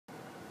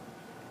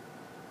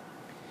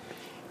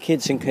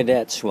Kids and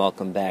cadets,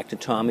 welcome back to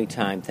Tommy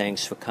Time.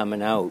 Thanks for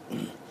coming out.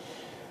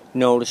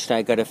 Noticed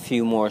I got a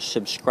few more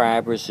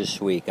subscribers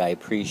this week. I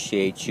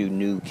appreciate you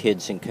new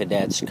kids and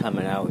cadets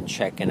coming out and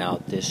checking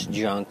out this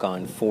junk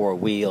on four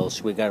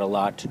wheels. We got a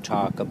lot to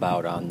talk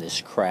about on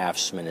this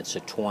Craftsman. It's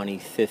a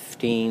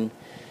 2015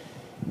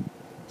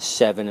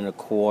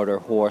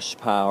 7.25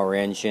 horsepower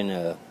engine,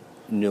 a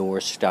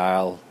newer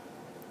style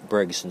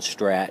Briggs &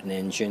 Stratton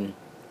engine.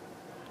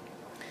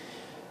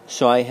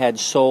 So I had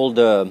sold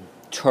a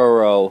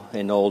Toro,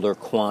 an older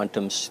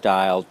quantum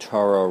style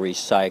Toro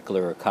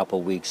recycler, a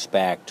couple weeks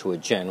back to a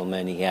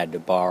gentleman. He had to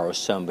borrow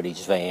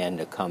somebody's van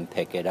to come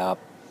pick it up.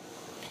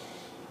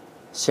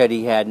 Said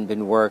he hadn't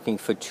been working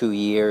for 2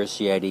 years,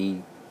 yet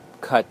he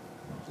cut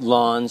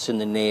lawns in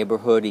the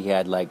neighborhood. He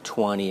had like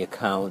 20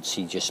 accounts.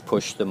 He just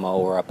pushed the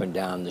mower up and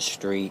down the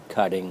street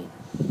cutting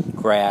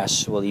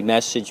grass. Well, he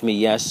messaged me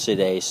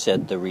yesterday,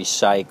 said the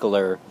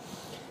recycler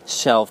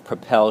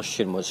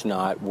self-propulsion was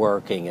not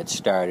working. It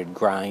started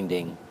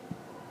grinding.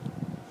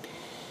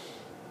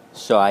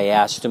 So I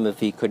asked him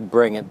if he could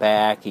bring it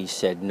back. He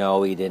said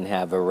no, he didn't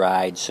have a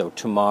ride. So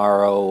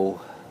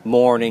tomorrow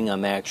morning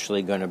I'm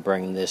actually going to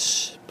bring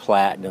this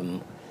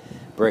Platinum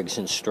Briggs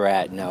 &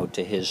 Stratton out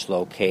to his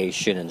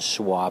location and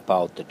swap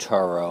out the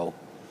Toro.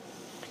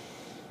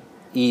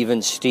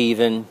 Even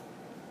Steven.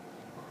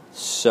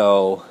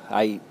 So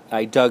I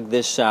dug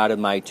this out of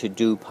my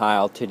to-do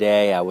pile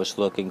today. I was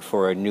looking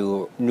for a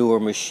newer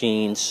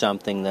machine,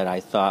 something that I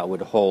thought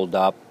would hold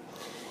up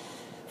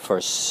for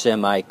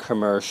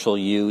semi-commercial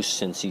use,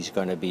 since he's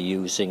going to be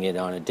using it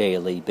on a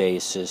daily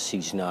basis.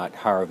 He's not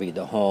Harvey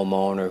the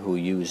homeowner who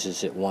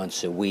uses it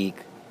once a week.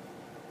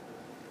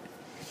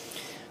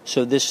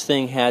 So this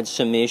thing had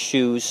some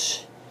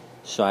issues,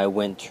 so I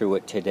went through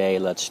it today.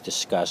 Let's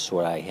discuss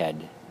what I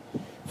had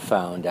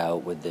found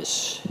out with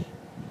this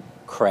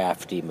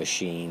crafty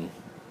machine.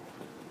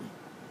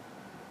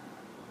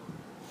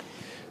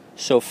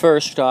 So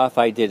first off,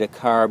 I did a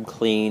carb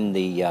clean.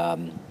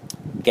 The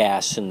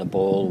gas in the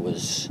bowl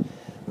was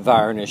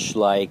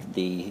varnish-like.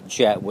 The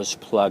jet was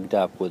plugged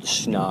up with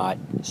snot,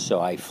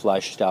 so I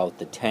flushed out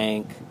the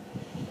tank,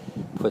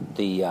 put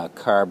the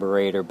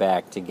carburetor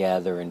back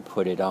together and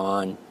put it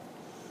on,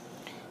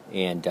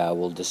 and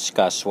we'll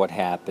discuss what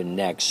happened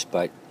next.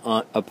 But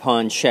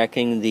upon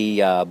checking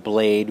the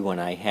blade when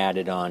I had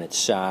it on its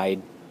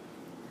side,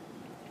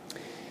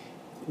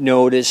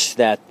 noticed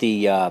that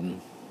the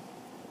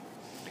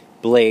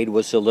blade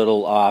was a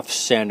little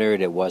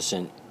off-centered. It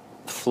wasn't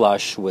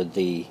flush with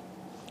the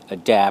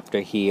adapter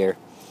here.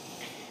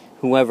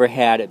 Whoever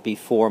had it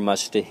before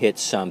must have hit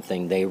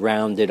something. They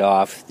rounded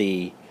off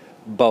the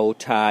bow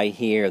tie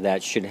here.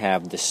 That should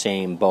have the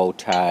same bow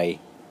tie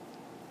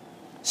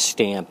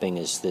stamping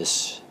as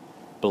this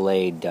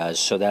blade does.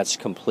 So that's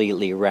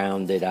completely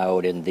rounded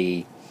out, and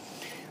the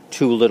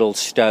two little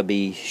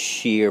stubby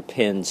shear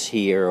pins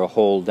here, or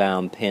hold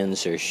down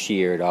pins, are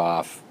sheared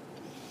off.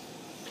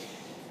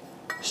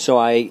 So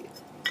I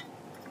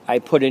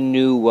put a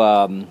new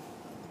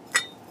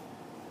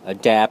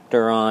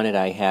adapter on it.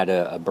 I had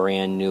a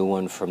brand new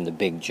one from the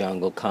Big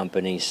Jungle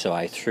Company, so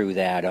I threw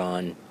that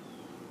on.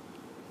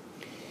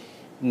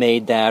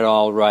 Made that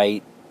all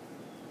right.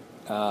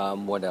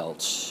 What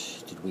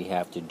else did we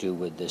have to do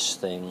with this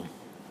thing?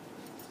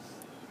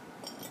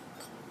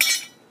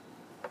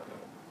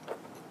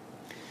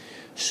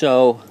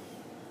 So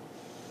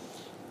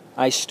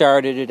I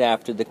started it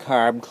after the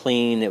carb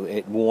clean.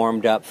 It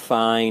warmed up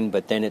fine,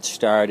 but then it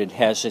started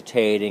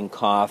hesitating,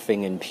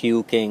 coughing, and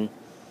puking.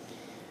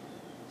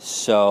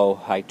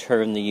 So I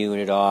turned the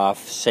unit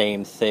off.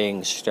 Same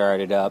thing,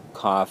 started up,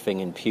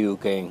 coughing and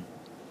puking.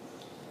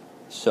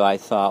 So I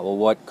thought, well,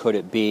 what could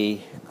it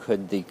be?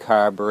 Could the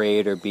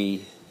carburetor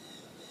be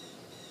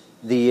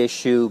the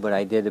issue? But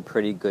I did a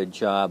pretty good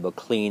job of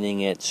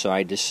cleaning it, so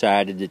I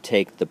decided to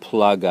take the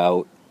plug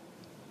out.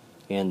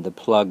 And the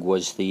plug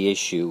was the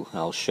issue.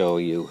 I'll show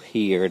you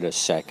here in a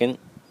second.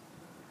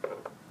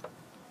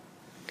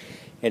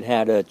 It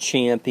had a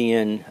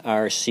Champion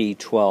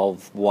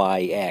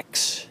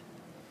RC12YX.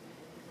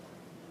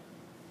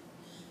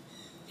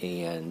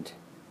 And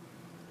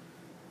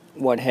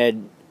what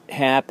had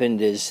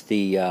happened is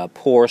the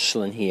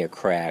porcelain here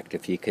cracked.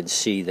 If you can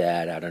see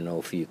that, I don't know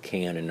if you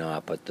can or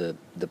not, but the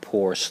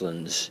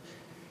porcelain's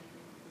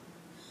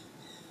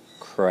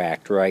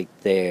cracked right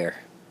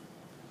there.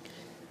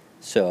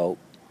 So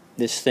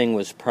this thing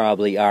was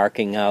probably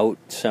arcing out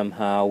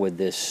somehow with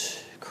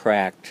this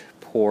cracked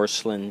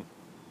porcelain.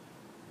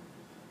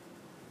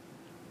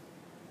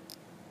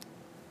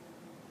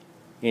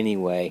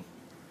 Anyway,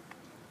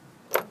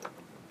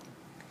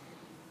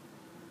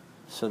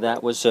 so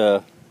that was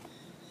a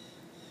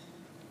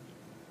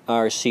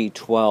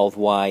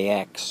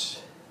RC12YX.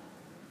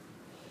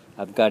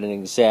 I've got an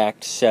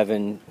exact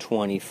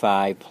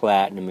 725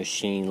 Platinum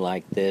machine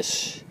like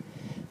this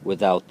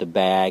without the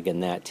bag,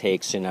 and that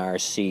takes an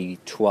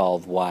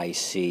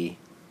RC12YC.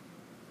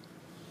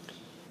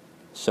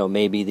 So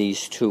maybe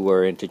these two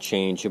are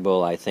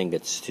interchangeable. I think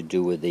it's to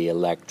do with the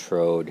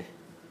electrode.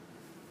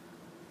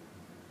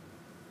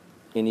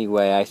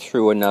 Anyway, I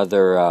threw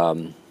another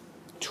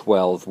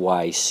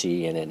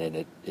 12YC in it,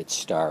 and it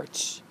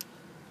starts.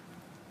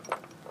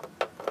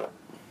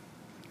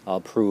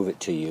 I'll prove it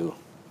to you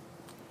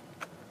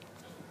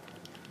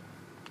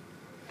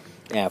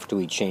after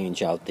we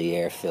change out the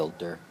air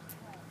filter.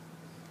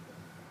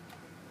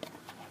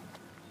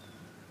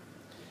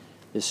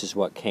 This is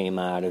what came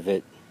out of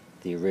it,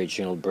 the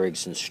original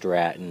Briggs &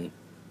 Stratton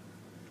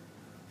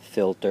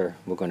filter.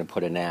 We're going to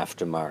put an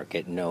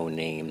aftermarket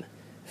no-name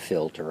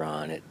filter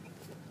on it.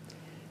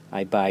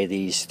 I buy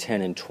these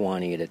 10 and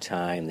 20 at a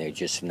time. They're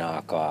just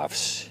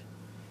knockoffs.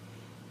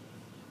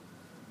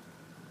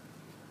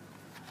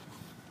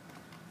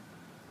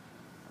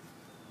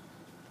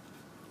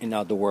 In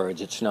other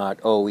words, it's not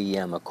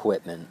OEM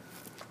equipment.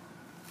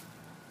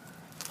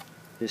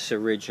 This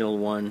original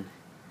one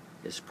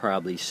is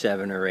probably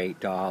 $7 or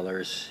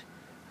 $8.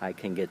 I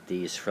can get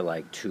these for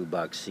like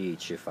 $2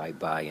 each if I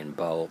buy in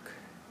bulk.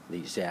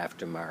 These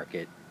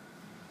aftermarket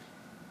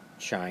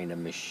China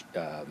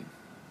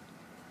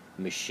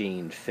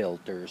machined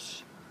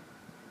filters.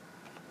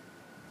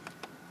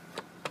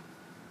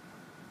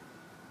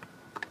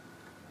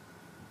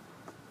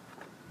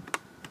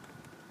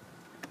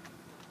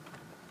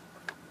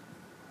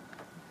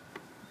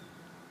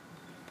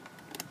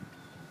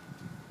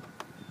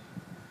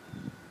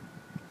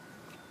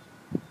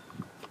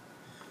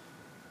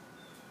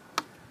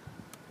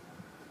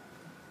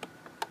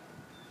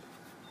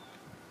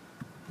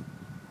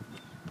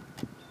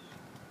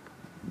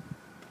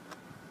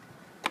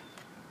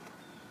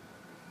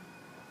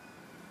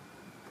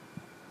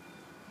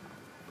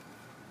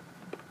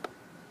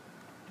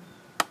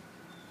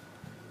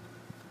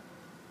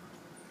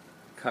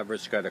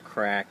 Cover's got a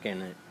crack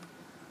in it.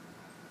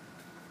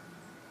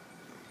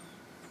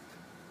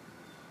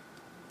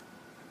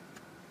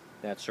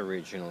 That's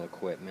original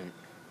equipment.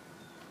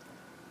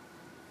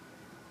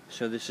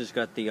 So this has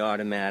got the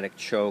automatic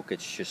choke.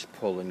 It's just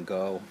pull and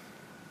go.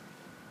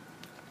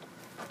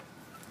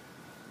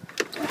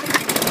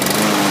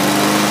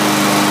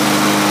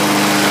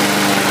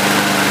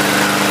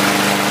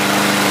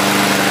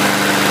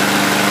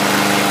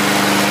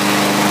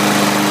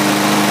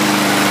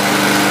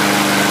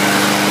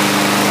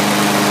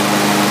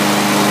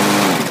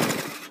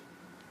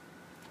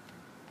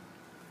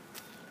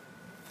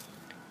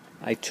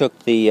 I took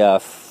the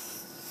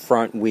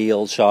front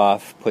wheels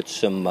off, put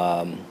some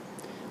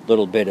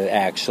little bit of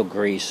axle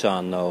grease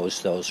on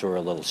those. Those were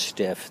a little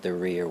stiff. The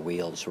rear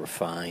wheels were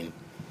fine.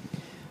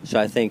 So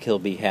I think he'll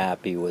be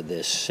happy with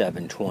this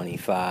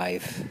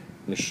 725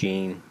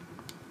 machine.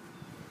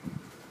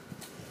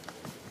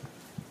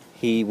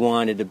 He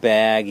wanted a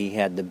bag. He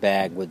had the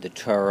bag with the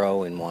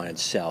Toro and wanted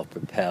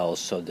self-propel,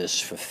 so this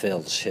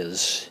fulfills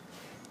his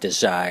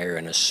desire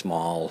in a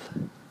small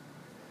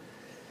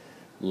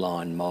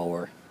lawn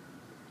mower.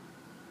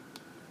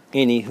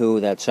 Anywho,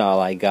 that's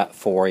all I got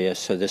for you.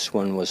 So this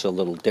one was a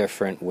little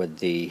different with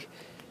the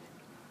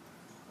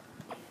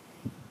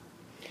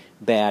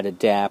bad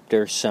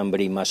adapter.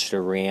 Somebody must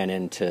have ran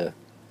into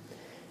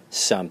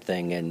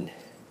something and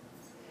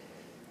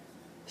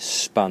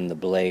spun the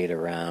blade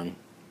around.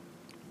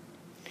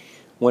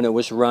 When it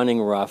was running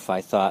rough,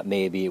 I thought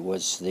maybe it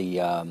was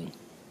the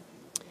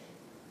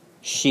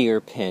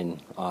shear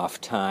pin off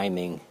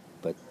timing,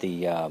 but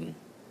the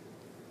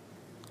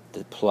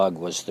plug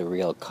was the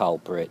real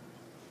culprit.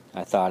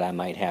 I thought I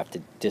might have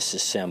to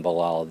disassemble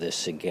all of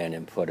this again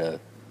and put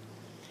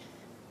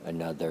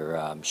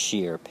another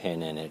shear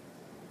pin in it.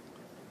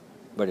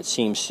 But it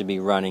seems to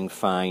be running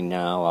fine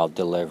now. I'll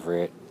deliver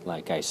it.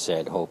 Like I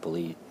said,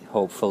 hopefully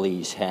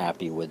he's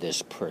happy with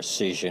this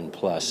Precision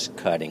Plus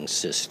cutting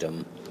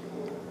system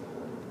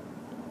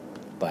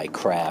by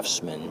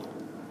Craftsman.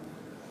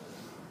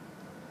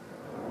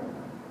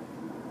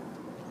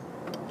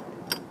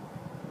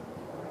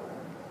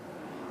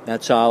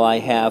 That's all I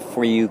have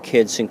for you,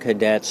 kids and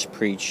cadets.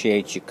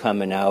 Appreciate you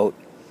coming out.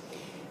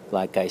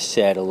 Like I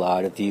said, a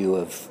lot of you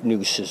have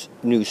new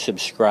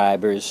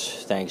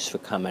subscribers. Thanks for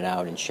coming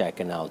out and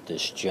checking out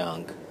this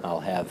junk.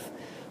 I'll have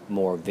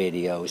more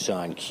videos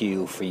on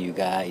cue for you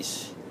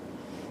guys.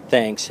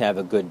 Thanks. Have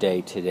a good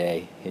day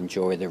today.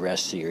 Enjoy the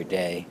rest of your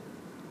day.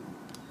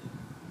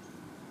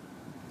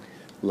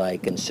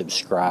 Like and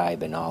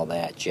subscribe and all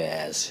that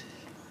jazz.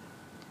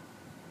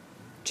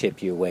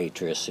 Tip your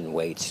waitress and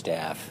wait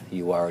staff.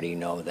 You already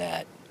know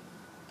that.